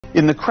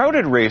In the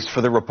crowded race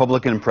for the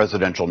Republican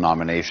presidential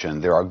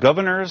nomination, there are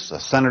governors, a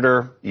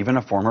senator, even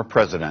a former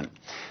president.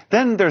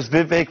 Then there's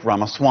Vivek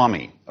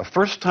Ramaswamy, a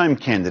first-time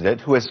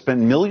candidate who has spent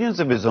millions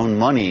of his own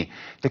money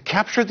to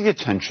capture the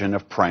attention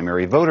of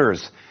primary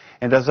voters.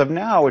 And as of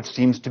now, it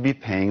seems to be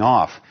paying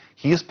off.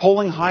 He is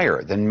polling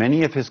higher than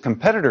many of his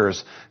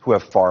competitors who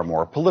have far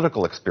more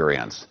political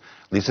experience.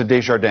 Lisa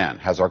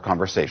Desjardins has our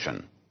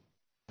conversation.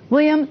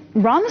 William,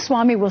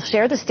 Ramaswamy will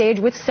share the stage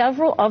with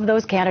several of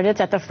those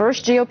candidates at the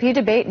first GOP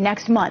debate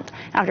next month,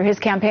 after his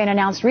campaign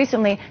announced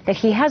recently that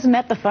he has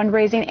met the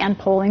fundraising and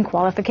polling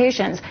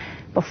qualifications.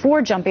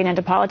 Before jumping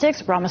into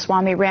politics,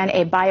 Ramaswamy ran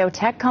a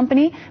biotech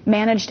company,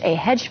 managed a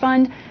hedge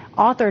fund,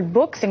 authored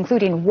books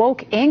including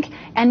Woke Inc.,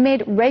 and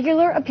made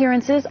regular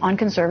appearances on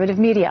conservative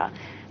media.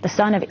 The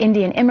son of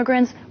Indian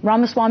immigrants,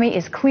 Ramaswamy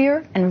is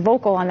clear and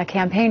vocal on the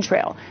campaign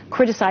trail,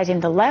 criticizing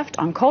the left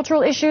on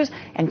cultural issues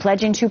and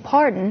pledging to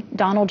pardon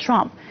Donald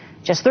Trump.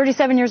 Just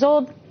 37 years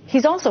old,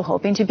 he's also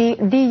hoping to be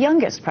the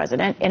youngest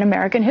president in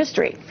American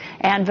history.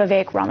 And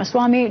Vivek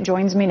Ramaswamy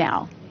joins me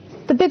now.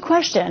 The big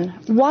question,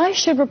 why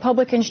should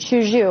Republicans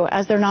choose you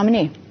as their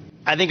nominee?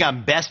 I think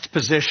I'm best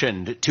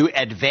positioned to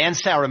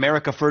advance our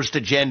America First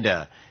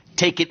agenda,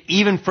 take it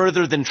even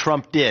further than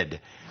Trump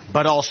did,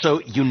 but also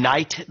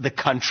unite the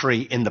country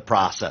in the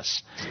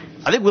process.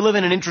 I think we live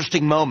in an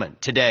interesting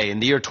moment today in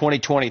the year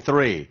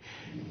 2023.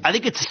 I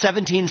think it's a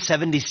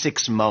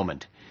 1776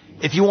 moment.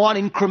 If you want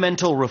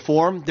incremental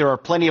reform, there are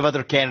plenty of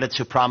other candidates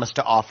who promise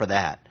to offer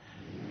that.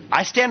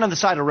 I stand on the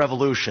side of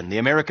revolution, the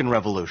American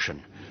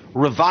Revolution,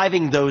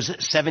 reviving those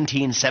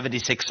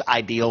 1776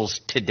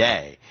 ideals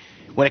today.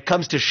 When it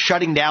comes to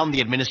shutting down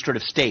the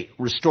administrative state,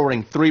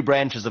 restoring 3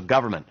 branches of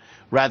government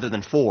rather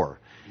than 4,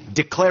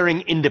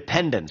 declaring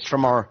independence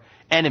from our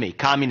enemy,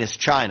 Communist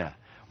China,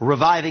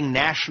 reviving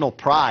national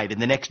pride in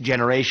the next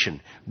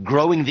generation,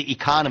 growing the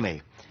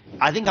economy.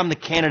 I think I'm the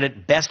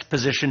candidate best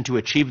positioned to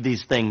achieve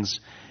these things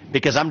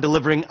because I'm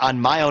delivering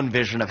on my own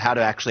vision of how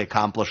to actually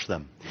accomplish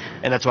them.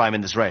 And that's why I'm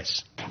in this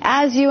race.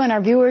 As you and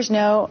our viewers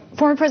know,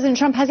 former President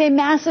Trump has a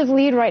massive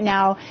lead right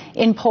now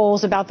in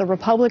polls about the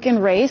Republican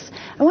race.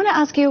 I want to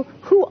ask you,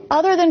 who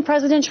other than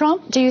President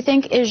Trump do you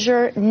think is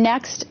your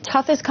next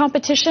toughest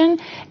competition?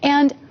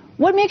 And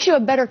what makes you a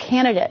better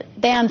candidate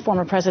than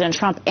former President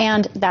Trump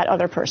and that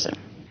other person?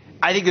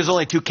 I think there's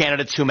only 2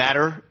 candidates who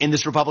matter in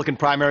this Republican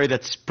primary.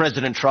 That's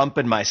President Trump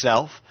and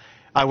myself.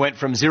 I went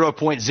from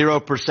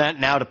 0.0%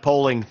 now to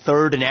polling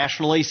 3rd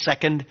nationally,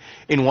 2nd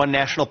in one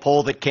national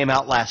poll that came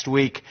out last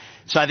week.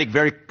 So I think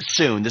very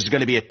soon this is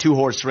going to be a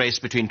 2-horse race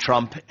between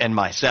Trump and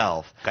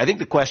myself. I think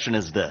the question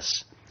is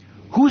this.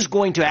 Who's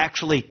going to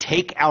actually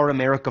take our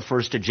America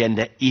First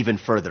agenda even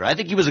further? I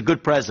think he was a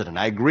good president.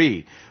 I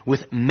agree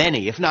with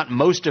many, if not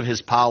most, of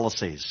his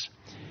policies.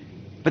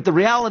 But the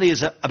reality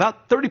is that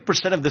about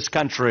 30% of this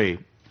country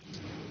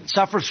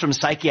suffers from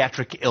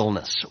psychiatric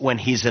illness when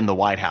he's in the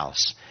White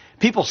House.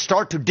 People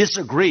start to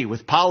disagree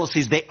with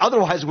policies they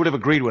otherwise would have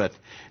agreed with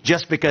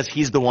just because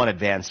he's the one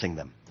advancing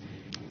them.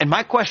 And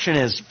my question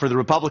is, for the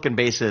Republican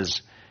base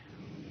is,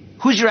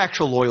 who's your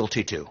actual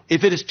loyalty to?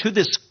 If it is to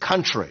this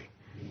country,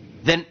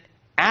 then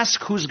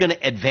ask who's going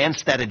to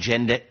advance that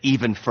agenda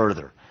even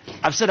further.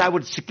 I've said I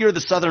would secure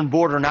the southern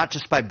border not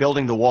just by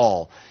building the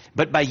wall,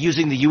 but by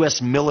using the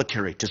U.S.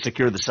 military to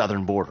secure the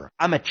southern border.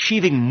 I'm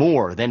achieving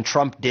more than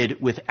Trump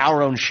did with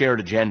our own shared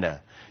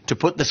agenda to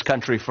put this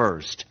country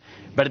first,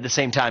 but at the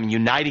same time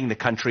uniting the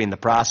country in the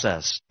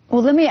process.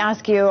 Well, let me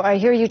ask you, I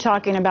hear you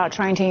talking about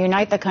trying to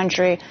unite the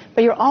country,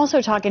 but you're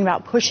also talking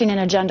about pushing an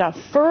agenda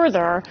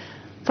further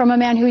from a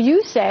man who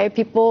you say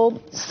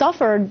people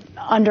suffered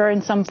under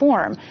in some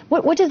form.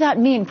 What does that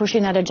mean,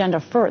 pushing that agenda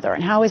further,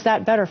 and how is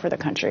that better for the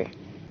country?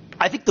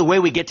 I think the way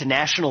we get to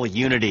national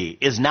unity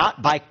is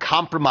not by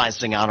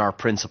compromising on our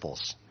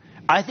principles.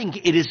 I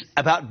think it is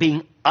about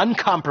being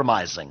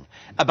uncompromising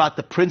about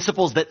the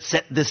principles that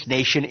set this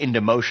nation into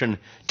motion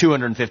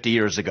 250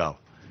 years ago.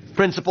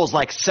 Principles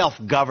like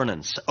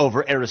self-governance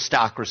over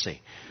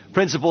aristocracy.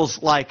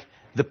 Principles like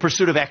the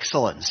pursuit of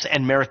excellence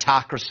and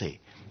meritocracy.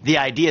 The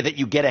idea that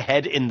you get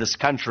ahead in this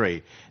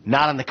country,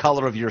 not on the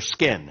color of your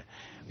skin,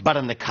 but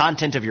on the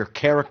content of your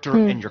character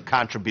and your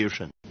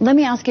contribution. Let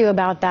me ask you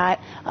about that.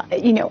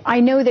 I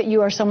know that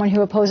you are someone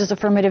who opposes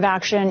affirmative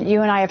action.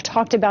 You and I have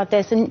talked about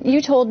this, and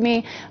you told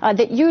me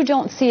that you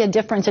don't see a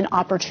difference in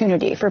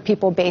opportunity for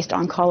people based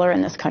on color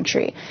in this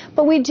country.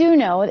 But we do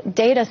know,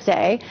 data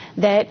say,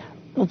 that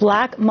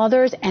Black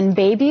mothers and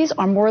babies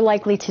are more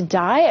likely to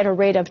die at a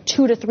rate of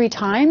 2 to 3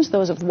 times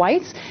those of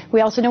whites.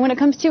 We also know when it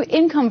comes to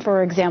income,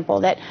 for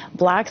example, that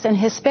blacks and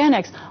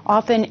Hispanics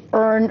often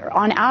earn,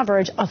 on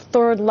average, a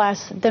third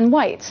less than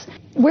whites.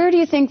 Where do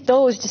you think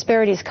those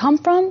disparities come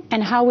from,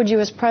 and how would you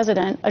as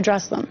president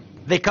address them?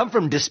 They come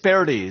from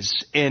disparities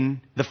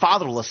in the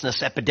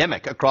fatherlessness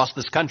epidemic across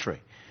this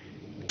country.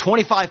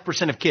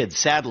 25% of kids,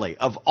 sadly,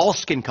 of all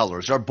skin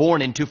colors are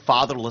born into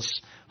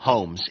fatherless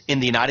homes in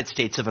the United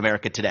States of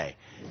America today.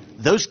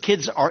 Those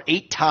kids are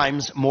 8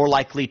 times more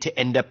likely to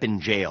end up in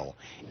jail,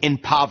 in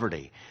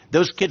poverty.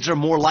 Those kids are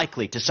more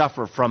likely to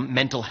suffer from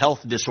mental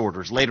health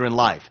disorders later in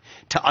life,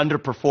 to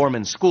underperform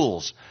in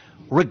schools,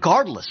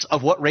 regardless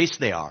of what race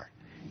they are.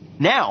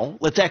 Now,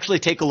 let's actually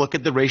take a look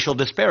at the racial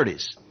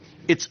disparities.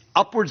 It's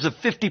upwards of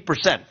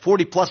 50%,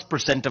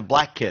 40+% of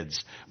black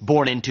kids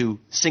born into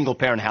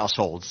single-parent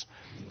households.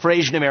 For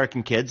Asian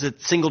American kids,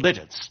 it's single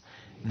digits.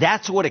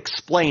 That's what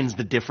explains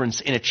the difference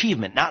in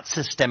achievement, not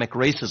systemic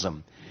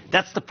racism.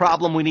 That's the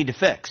problem we need to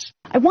fix.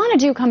 I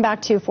wanted to come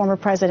back to former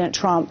President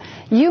Trump.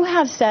 You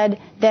have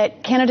said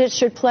that candidates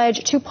should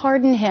pledge to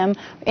pardon him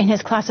in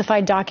his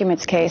classified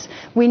documents case.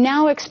 We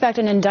now expect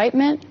an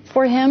indictment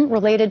for him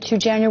related to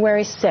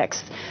January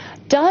 6th.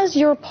 Does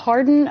your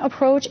pardon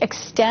approach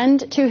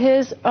extend to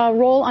his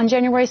role on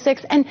January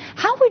 6th? And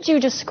how would you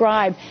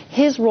describe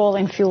his role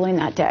in fueling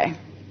that day?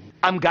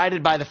 I'm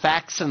guided by the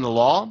facts and the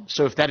law,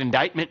 so if that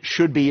indictment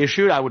should be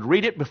issued, I would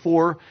read it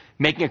before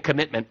making a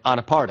commitment on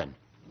a pardon.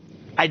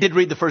 I did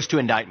read the first two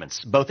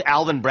indictments, both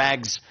Alvin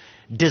Bragg's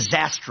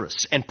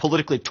disastrous and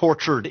politically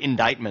tortured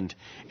indictment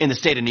in the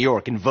state of New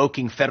York,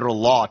 invoking federal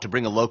law to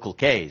bring a local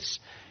case.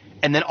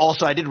 And then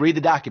also I did read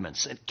the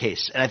documents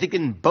case. And I think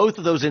in both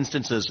of those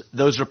instances,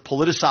 those are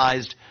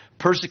politicized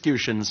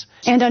persecutions.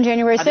 And on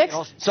January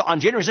 6th? So on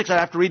January 6th, I'd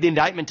have to read the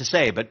indictment to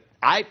say, but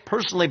I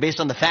personally, based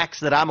on the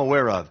facts that I'm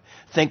aware of,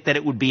 think that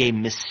it would be a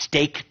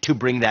mistake to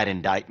bring that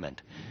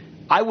indictment.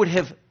 I would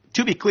have,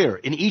 to be clear,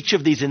 in each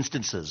of these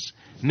instances,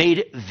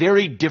 made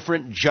very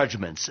different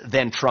judgments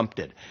than Trump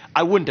did.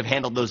 I wouldn't have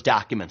handled those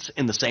documents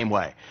in the same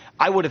way.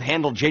 I would have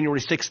handled January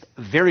 6th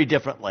very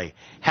differently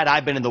had I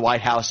been in the White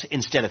House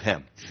instead of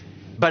him.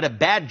 But a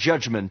bad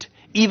judgment,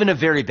 even a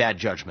very bad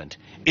judgment,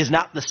 is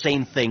not the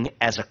same thing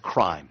as a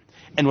crime.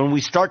 And when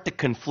we start to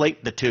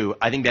conflate the two,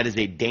 I think that is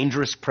a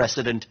dangerous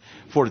precedent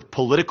for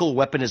political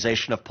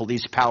weaponization of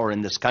police power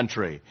in this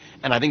country.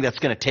 And I think that's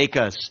going to take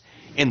us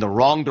in the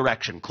wrong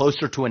direction,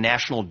 closer to a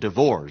national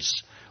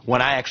divorce, when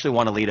I actually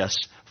want to lead us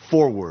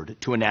forward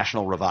to a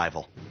national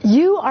revival.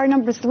 You are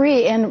number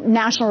 3 in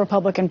national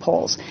Republican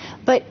polls,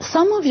 but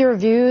some of your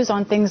views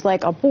on things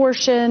like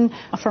abortion,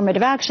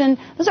 affirmative action,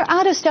 those are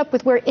out of step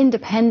with where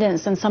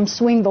independents and some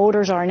swing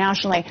voters are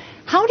nationally.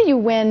 How do you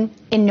win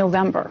in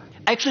November?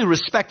 I actually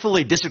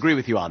respectfully disagree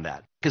with you on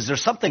that, because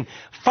there's something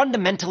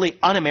fundamentally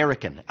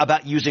un-American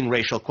about using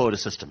racial quota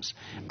systems.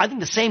 I think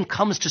the same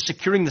comes to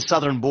securing the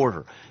southern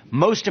border.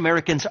 Most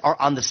Americans are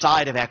on the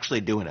side of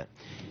actually doing it.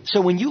 So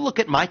when you look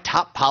at my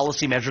top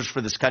policy measures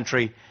for this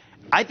country,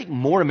 I think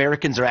more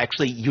Americans are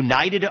actually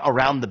united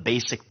around the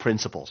basic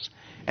principles.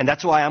 And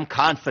that's why I'm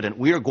confident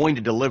we are going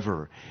to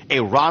deliver a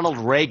Ronald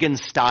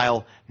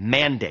Reagan-style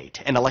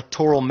mandate, an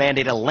electoral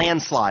mandate, a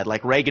landslide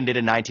like Reagan did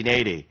in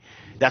 1980.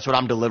 That's what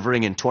I'm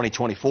delivering in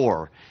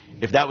 2024.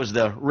 If that was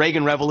the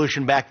Reagan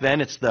revolution back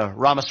then, it's the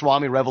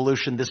Ramaswamy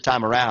revolution this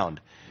time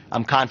around.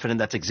 I'm confident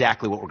that's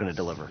exactly what we're going to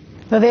deliver.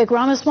 Vivek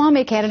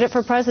Ramaswamy, candidate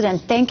for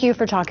president, thank you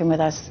for talking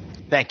with us.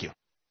 Thank you.